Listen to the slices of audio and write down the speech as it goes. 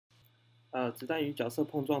子弹与角色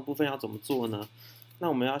碰撞部分要怎么做呢？那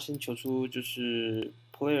我们要先求出就是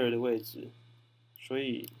player 的位置，所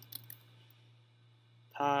以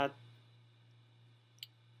它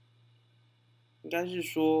应该是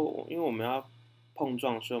说，因为我们要碰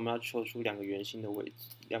撞，所以我们要求出两个圆心的位置。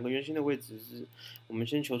两个圆心的位置是，我们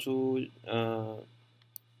先求出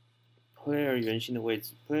player 圆心的位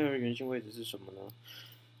置。player 圆心位置是什么呢？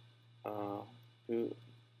就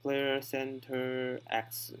player center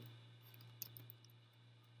x，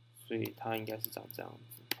 所以它应该是长这样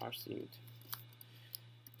子。parse int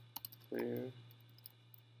player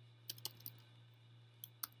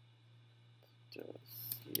的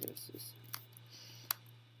CSS。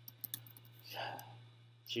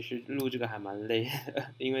其实录这个还蛮累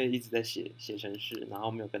的，因为一直在写程式，然后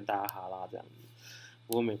没有跟大家哈拉这样子。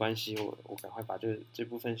不过没关系，我赶快把这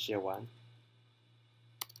部分写完。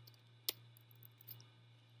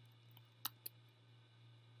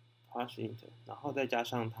parse int， 然后再加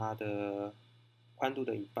上它的宽度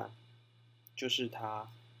的一半，就是它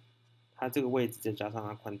这个位置再加上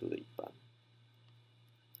它宽度的一半。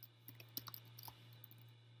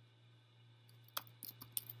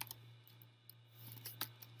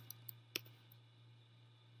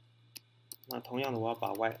那同样的，我要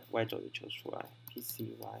把 y 轴也求出来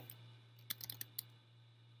 ，pcy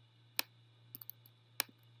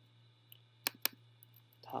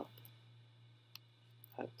top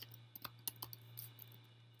height，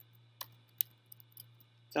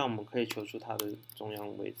 这样我们可以求出它的中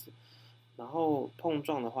央位置。然后碰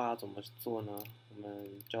撞的话要怎么做呢？我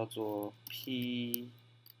们叫做 pb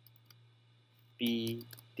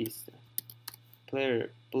distance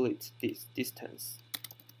player bullet distance。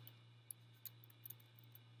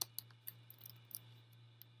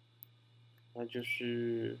那就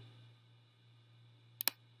是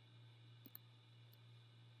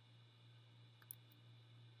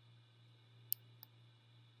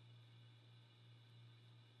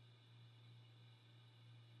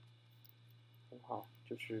很好，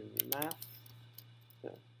就是 math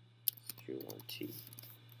的 sqrt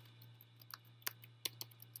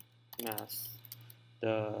math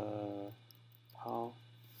的好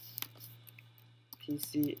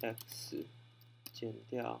pcx 减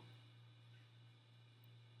掉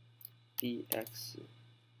dx，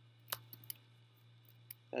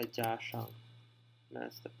 再加上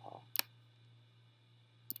math 的 power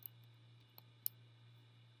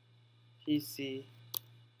pc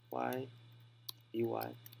y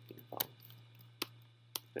dy 平方。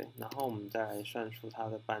对，然后我们再来算出它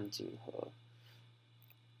的半径和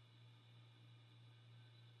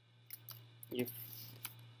if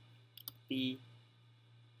b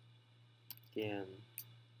点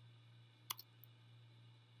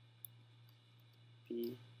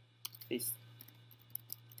b this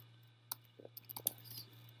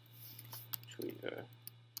除以2，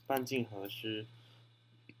半径和是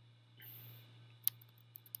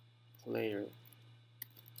player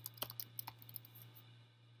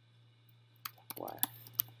y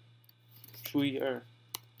除以2。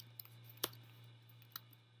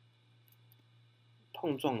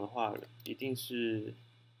碰撞的话，一定是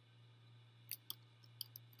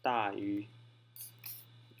大于，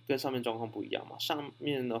跟上面状况不一样嘛。上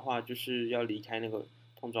面的话就是要离开那个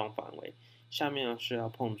碰撞范围，下面是要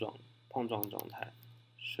碰撞状态，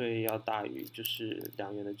所以要大于就是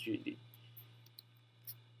两元的距离。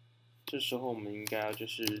这时候我们应该要就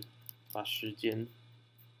是把时间，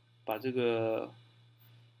把这个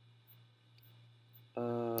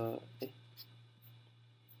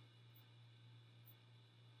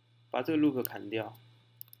把这个 loop 砍掉。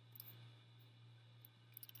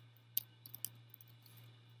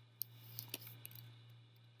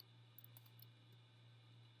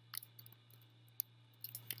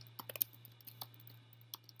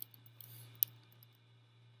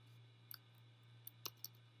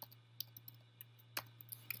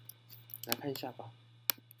来看一下吧。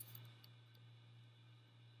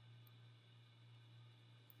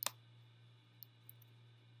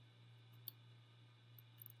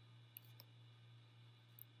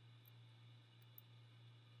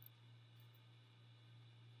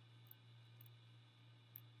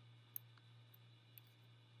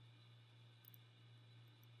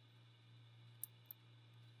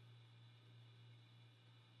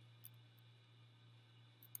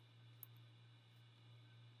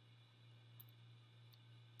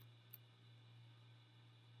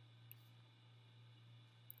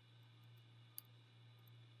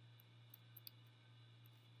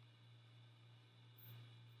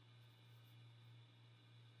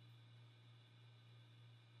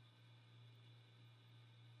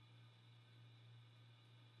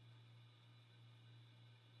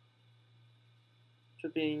这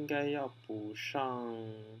边应该要补上，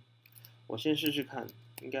我先试试看，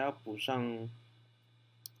应该要补上。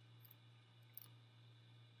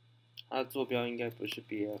它的坐标应该不是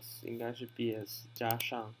BS， 应该是 BS 加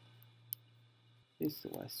上 this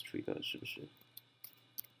was trigger 是不是？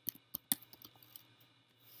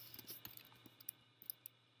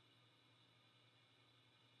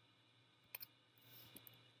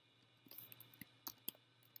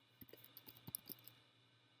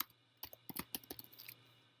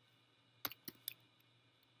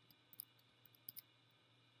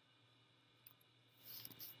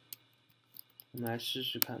我们来试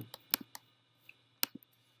试看。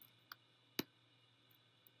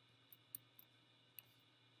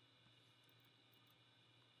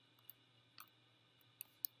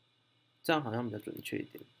这样好像比较准确一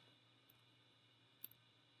点。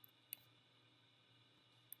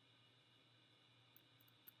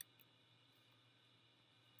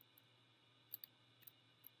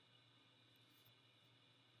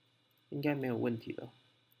应该没有问题了。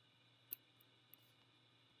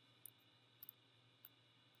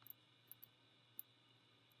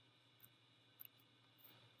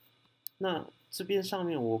那这边上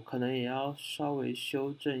面我可能也要稍微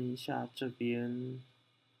修正一下这边。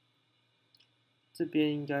这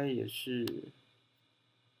边应该也是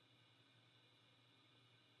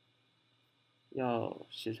要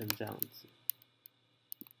写成这样子，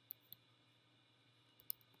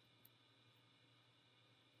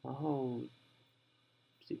然后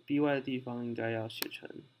by 的地方应该要写成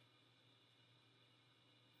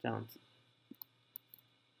这样子，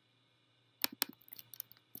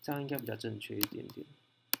这样应该比较正确一点点。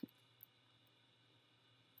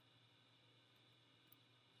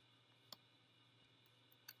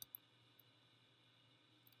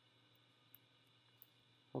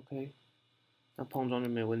OK， 那碰撞就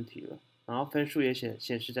没有问题了，然后分数也显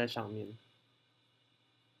示在上面。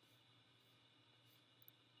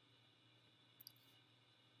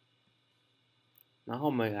然后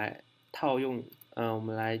我们来套用，我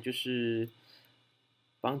们来就是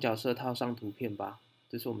帮角色套上图片吧，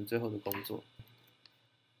这是我们最后的工作。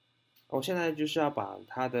我现在就是要把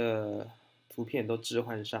它的图片都置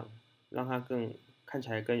换上，让它看起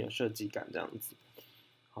来更有设计感，这样子，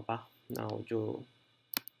好吧？那我就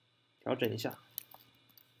调整一下，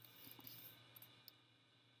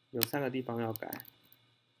有3个地方要改，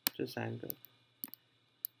这3个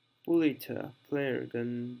bullet、player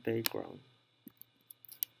跟 background。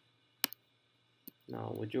那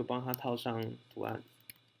我就帮它套上图案。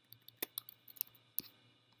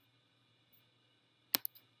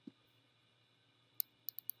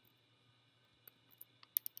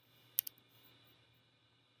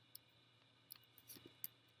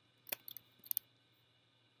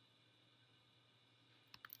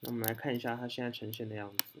那我们来看一下它现在呈现的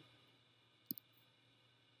样子。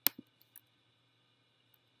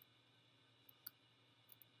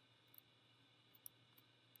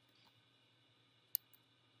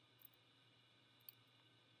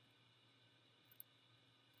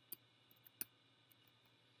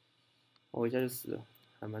我一下就死了，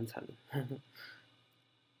还蛮惨的。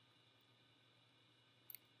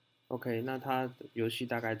OK， 那它的游戏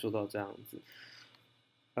大概做到这样子。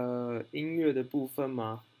音乐的部分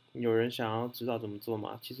吗？有人想要知道怎么做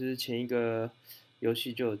吗？其实前一个游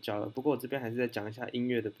戏就有教了，不过我这边还是再讲一下音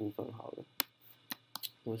乐的部分好了。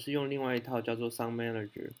我是用另外一套叫做 Sound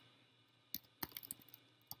Manager，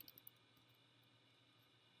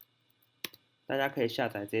 大家可以下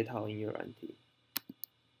载这一套音乐软体。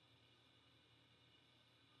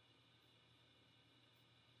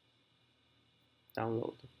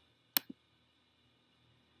download，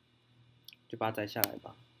 就把它载下来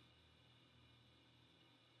吧。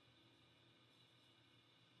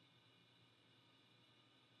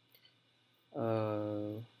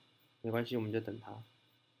没关系，我们就等它。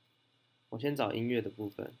我先找音乐的部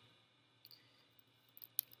分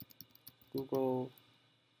 ，Google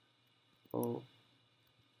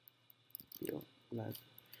Live，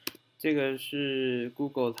 这个是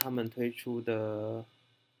Google 他们推出的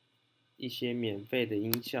一些免费的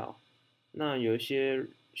音效。那有一些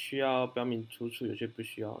需要标明出处，有些不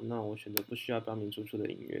需要。那我选择不需要标明出处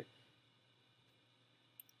的音乐。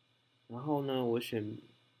然后呢，我选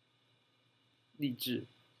励志，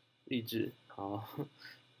好，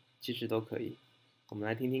其实都可以。我们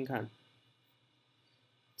来听听看。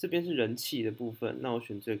这边是人气的部分，那我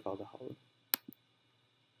选最高的好了。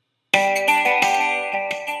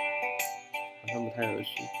好像不太合适。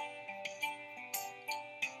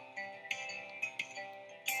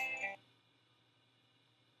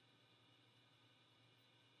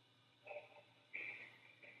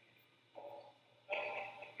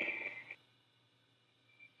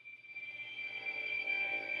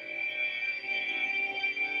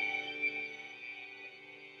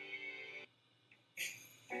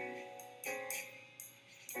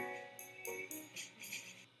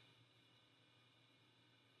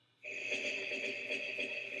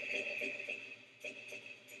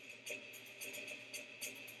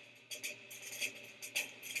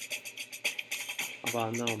吧，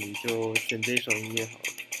那我们就选这首音乐好了，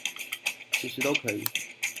其实都可以。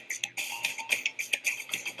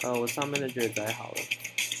我上面的就载好了。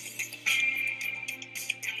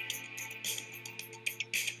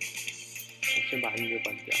我先把音乐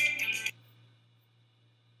关掉。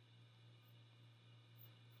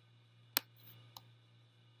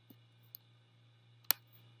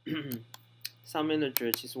上面的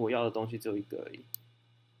觉其实我要的东西只有一个而已，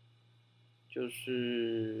就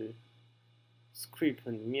是 script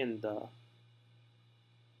里面的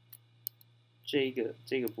这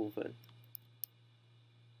个部分，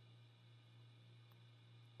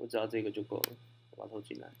我只要这个就够了，我把它投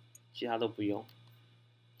进来，其他都不用，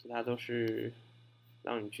其他都是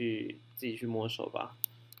让你自己去摸索吧。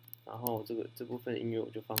然后这部分音乐我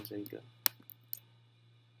就放这个。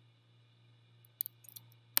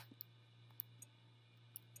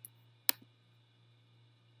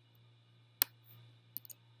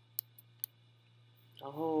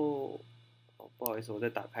然后，不好意思，我再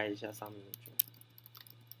打开一下上面的卷。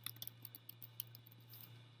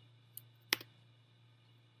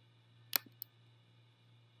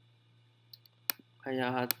看一下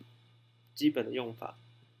它基本的用法，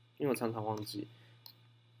因为我常常忘记。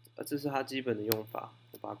这是它基本的用法，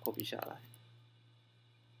我把它 copy 下来。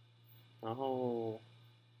然后，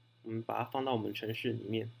我们把它放到我们程式里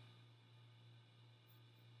面。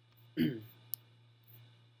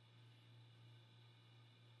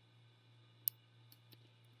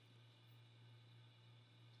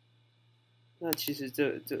那其实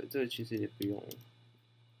这其实也不用，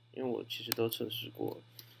因为我其实都测试过，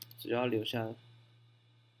只要留下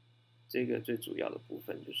这个最主要的部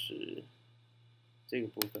分，就是这个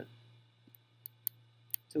部分。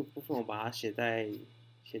这个部分我把它写在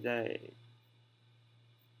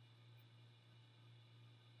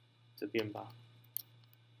这边吧。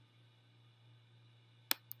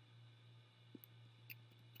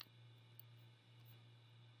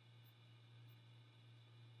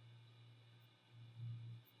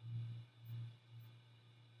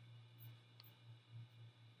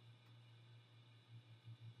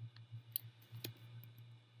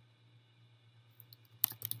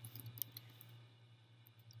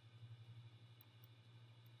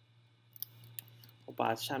我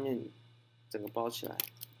把下面整个包起来。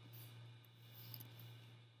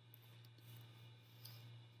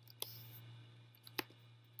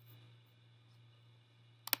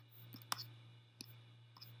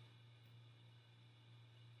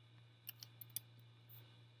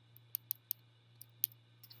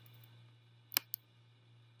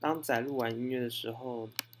当载入完音乐的时候，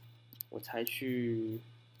我才去。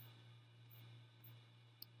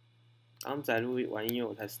当载入完音乐，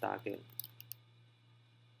我才 start game。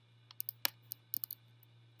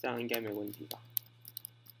这样应该没问题吧？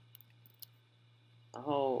然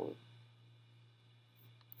后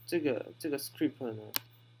这个 script 呢，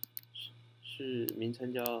是名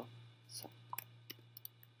称叫，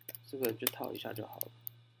这个就套一下就好了。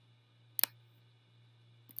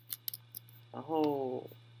然后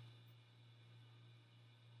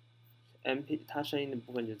MP 它声音的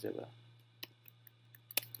部分就这个。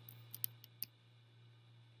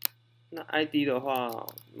那 ID 的话，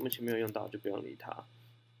目前没有用到，就不用理它。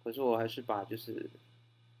可是我还是把就是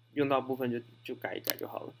用到部分就改一改就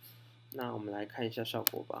好了。那我们来看一下效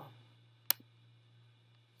果吧。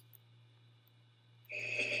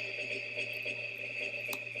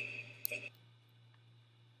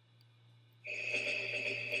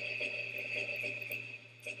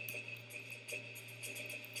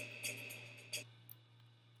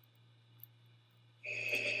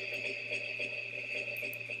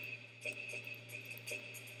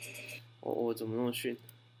我怎么那么逊？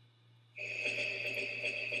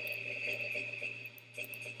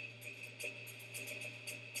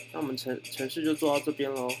那我们程式就做到这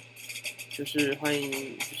边喽。就是欢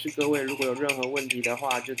迎，就是各位如果有任何问题的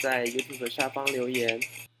话，就在 YouTube 下方留言。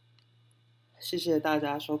谢谢大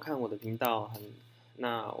家收看我的频道，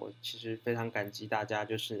那我其实非常感激大家，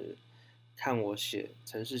就是看我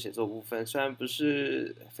程式写作部分，虽然不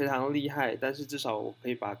是非常厉害，但是至少我可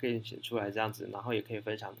以把概念写出来这样子，然后也可以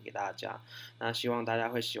分享给大家。那希望大家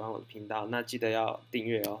会喜欢我的频道，那记得要订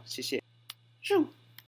阅哦，谢谢。